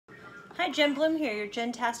Hi, Jen Bloom here, your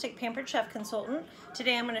Gentastic Pampered Chef Consultant.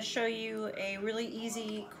 Today I'm going to show you a really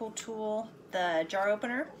easy, cool tool. The jar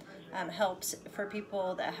opener helps for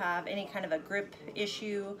people that have any kind of a grip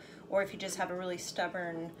issue, or if you just have a really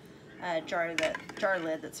stubborn jar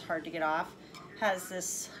lid that's hard to get off. Has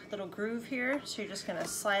this little groove here, so you're just going to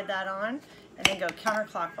slide that on and then go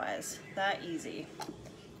counterclockwise. That easy.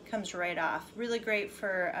 Comes right off. Really great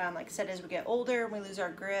for, like I said, as we get older, we lose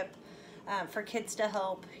our grip. For kids to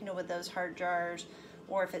help, you know, with those hard jars,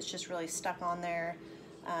 or if it's just really stuck on there,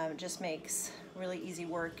 it just makes really easy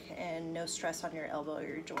work and no stress on your elbow or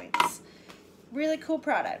your joints. Really cool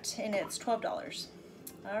product, and it's $12.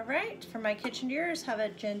 All right, from my kitchen to yours, have a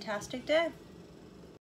Gentastic day.